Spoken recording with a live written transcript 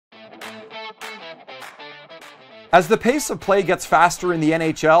As the pace of play gets faster in the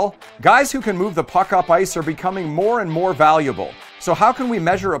NHL, guys who can move the puck up ice are becoming more and more valuable. So how can we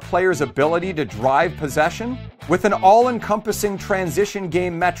measure a player's ability to drive possession? With an all-encompassing transition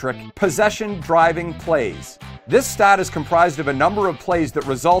game metric, possession driving plays. This stat is comprised of a number of plays that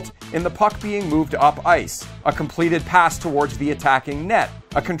result in the puck being moved up ice, a completed pass towards the attacking net,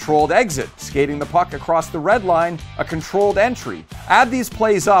 a controlled exit, skating the puck across the red line, a controlled entry. Add these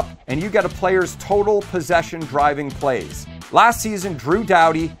plays up and you get a player's total possession driving plays. Last season, Drew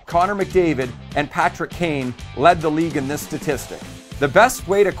Doughty, Connor McDavid, and Patrick Kane led the league in this statistic. The best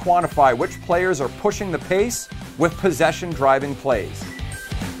way to quantify which players are pushing the pace with possession driving plays.